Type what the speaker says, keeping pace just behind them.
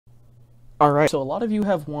Alright, so a lot of you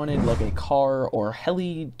have wanted like a car or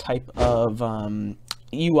heli type of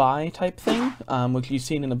UI type thing, which you've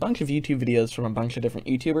seen in a bunch of YouTube videos from a bunch of different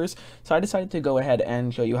YouTubers. So I decided to go ahead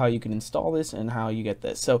and show you how you can install this and how you get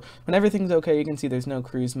this. So when everything's okay, you can see there's no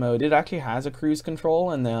cruise mode. It actually has a cruise control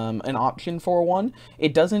and an option for one.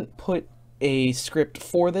 It doesn't put a script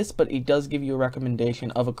for this, but it does give you a recommendation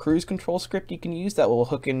of a cruise control script you can use that will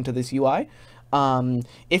hook into this UI.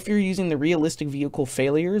 If you're using the realistic vehicle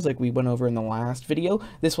failures like we went over in the last video,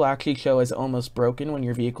 this will actually show as almost broken when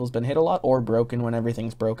your vehicle's been hit a lot, or broken when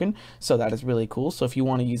everything's broken. So that is really cool. So if you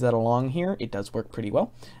want to use that along here, it does work pretty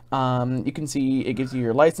well. You can see it gives you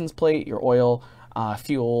your license plate, your oil,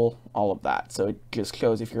 fuel, all of that. So it just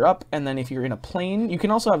shows if you're up, and then if you're in a plane, you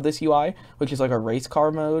can also have this UI, which is like a race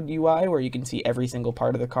car mode UI, where you can see every single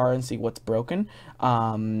part of the car and see what's broken.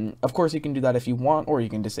 Of course, you can do that if you want, or you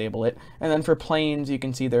can disable it. And then for planes, you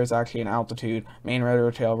can see there's actually an altitude, main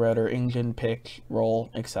rotor, tail rotor, engine, pitch, roll,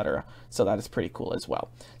 etc. So that is pretty cool as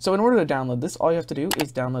well. So in order to download this, all you have to do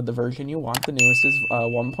is download the version you want. The newest is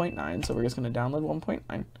 1.9, so we're just going to download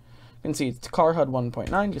 1.9. You can see it's CarHUD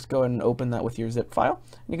 1.9. Just go ahead and open that with your zip file.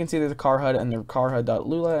 You can see there's a CarHUD and the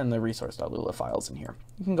CarHUD.lua and the resource.lua files in here.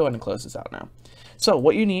 You can go ahead and close this out now. So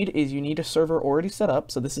what you need is you need a server already set up.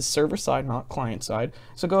 So this is server side, not client side.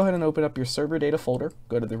 So go ahead and open up your server data folder,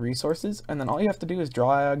 go to the resources, and then all you have to do is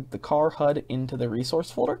drag the CarHUD into the resource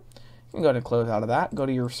folder. You can go ahead and close out of that, go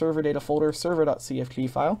to your server data folder, server.cfg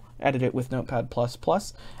file, edit it with Notepad++,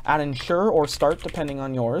 add in Shure or Start depending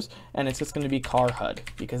on yours, and it's just going to be CarHUD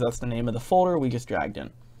because that's the name of the folder we just dragged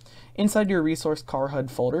in. Inside your resource CarHUD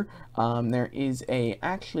folder, there is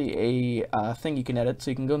actually a thing you can edit,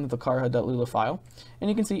 so you can go into the CarHUD.lua file, and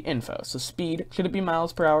you can see info. So speed, should it be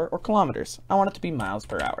miles per hour or kilometers? I want it to be miles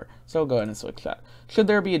per hour, so I'll go ahead and switch that. Should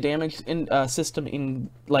there be a damage system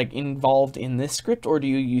involved in this script, or do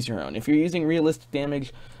you use your own? If you're using realistic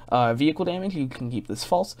damage, vehicle damage, you can keep this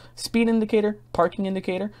false. Speed indicator, parking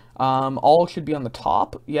indicator, all should be on the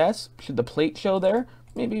top, yes. Should the plate show there?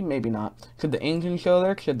 Maybe, maybe not. Should the engine show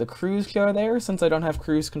there? Should the cruise show there? Since I don't have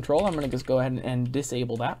cruise control, I'm going to just go ahead and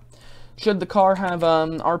disable that. Should the car have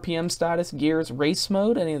RPM status, gears, race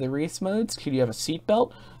mode, any of the race modes? Should you have a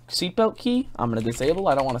seatbelt? Seatbelt key, I'm going to disable.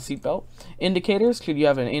 I don't want a seatbelt. Indicators, should you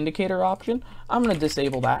have an indicator option? I'm going to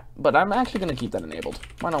disable that, but I'm actually going to keep that enabled.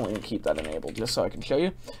 Why don't we keep that enabled just so I can show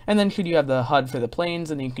you? And then should you have the HUD for the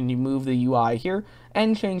planes, and then you can move the UI here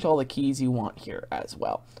and change all the keys you want here as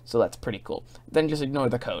well. So that's pretty cool. Then just ignore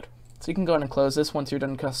the code. So you can go ahead and close this once you're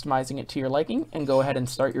done customizing it to your liking, and go ahead and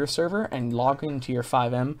start your server and log into your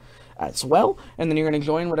FiveM as well. And then you're going to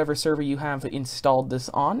join whatever server you have installed this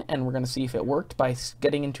on, and we're going to see if it worked by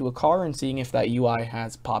getting into a car and seeing if that UI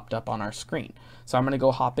has popped up on our screen. So I'm going to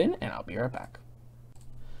go hop in, and I'll be right back.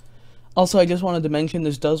 Also, I just wanted to mention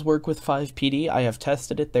this does work with FivePD. I have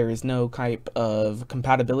tested it. There is no type of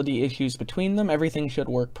compatibility issues between them. Everything should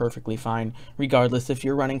work perfectly fine, regardless if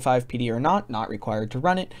you're running FivePD or not required to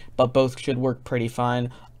run it, but both should work pretty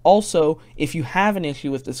fine. Also, if you have an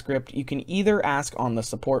issue with the script, you can either ask on the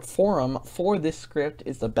support forum for this script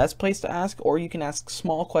is the best place to ask, or you can ask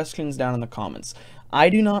small questions down in the comments. I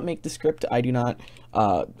do not make the script. I do not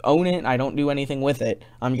own it. I don't do anything with it.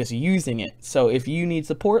 I'm just using it. So if you need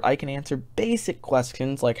support, I can answer basic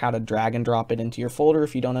questions like how to drag and drop it into your folder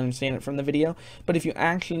if you don't understand it from the video. But if you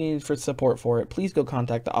actually need support for it, please go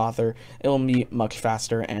contact the author. It will be much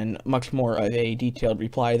faster and much more of a detailed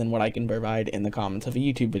reply than what I can provide in the comments of a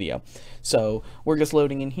YouTube video. So we're just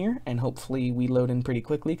loading in here, and hopefully we load in pretty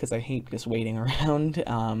quickly because I hate just waiting around.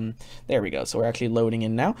 There we go. So we're actually loading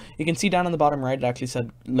in now. You can see down on the bottom right, it actually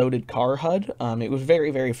said loaded CarHUD. It was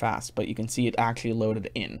very, very fast, but you can see it actually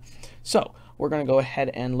loaded in. So we're going to go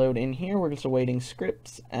ahead and load in here. We're just awaiting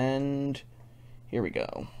scripts, and here we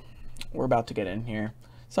go. We're about to get in here.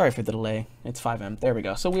 Sorry for the delay. It's FiveM. There we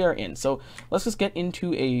go. So we are in. So let's just get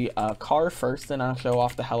into a car first, then I'll show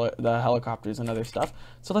off the helicopters and other stuff.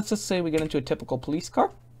 So let's just say we get into a typical police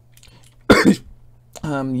car.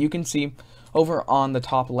 You can see over on the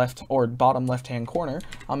top left or bottom left hand corner,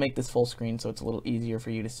 I'll make this full screen so it's a little easier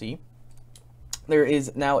for you to see. There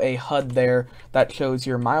is now a HUD there that shows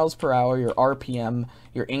your miles per hour, your RPM,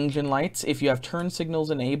 your engine lights. If you have turn signals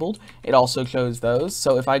enabled, it also shows those.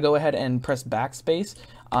 So if I go ahead and press backspace,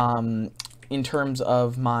 in terms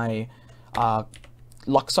of my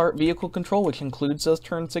LuxArt vehicle control, which includes those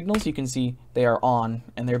turn signals, you can see they are on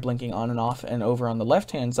and they're blinking on and off, and over on the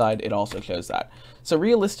left hand side it also shows that. So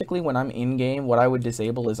realistically, when I'm in game, what I would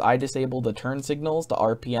disable is I disable the turn signals, the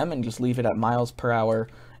RPM, and just leave it at miles per hour,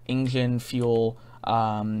 engine, fuel,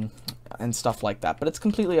 and stuff like that. But it's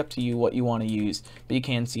completely up to you what you want to use. But you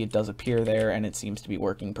can see it does appear there, and it seems to be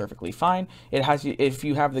working perfectly fine. It has, if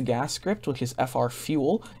you have the gas script, which is FR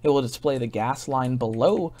Fuel, it will display the gas line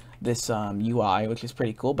below this UI, which is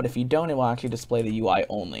pretty cool. But if you don't, it will actually display the UI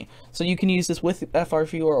only. So you can use this with FR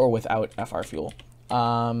Fuel or without FR Fuel.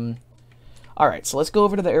 Alright, so let's go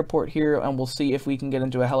over to the airport here, and we'll see if we can get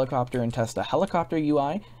into a helicopter and test a helicopter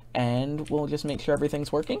UI, and we'll just make sure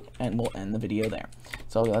everything's working, and we'll end the video there.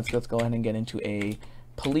 So let's go ahead and get into a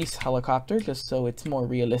police helicopter, just so it's more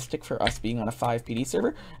realistic for us being on a FivePD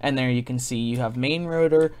server. And there you can see you have main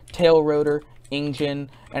rotor, tail rotor, engine,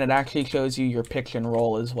 and it actually shows you your pitch and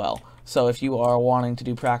roll as well. So if you are wanting to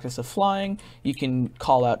do practice of flying, you can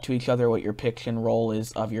call out to each other what your pitch and roll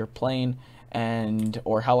is of your plane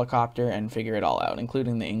or helicopter, and figure it all out,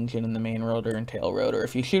 including the engine and the main rotor and tail rotor.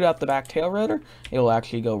 If you shoot out the back tail rotor, it will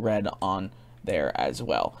actually go red on there as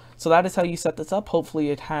well. So that is how you set this up. Hopefully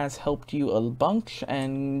it has helped you a bunch,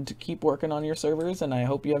 and keep working on your servers, and I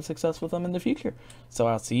hope you have success with them in the future. So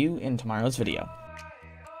I'll see you in tomorrow's video.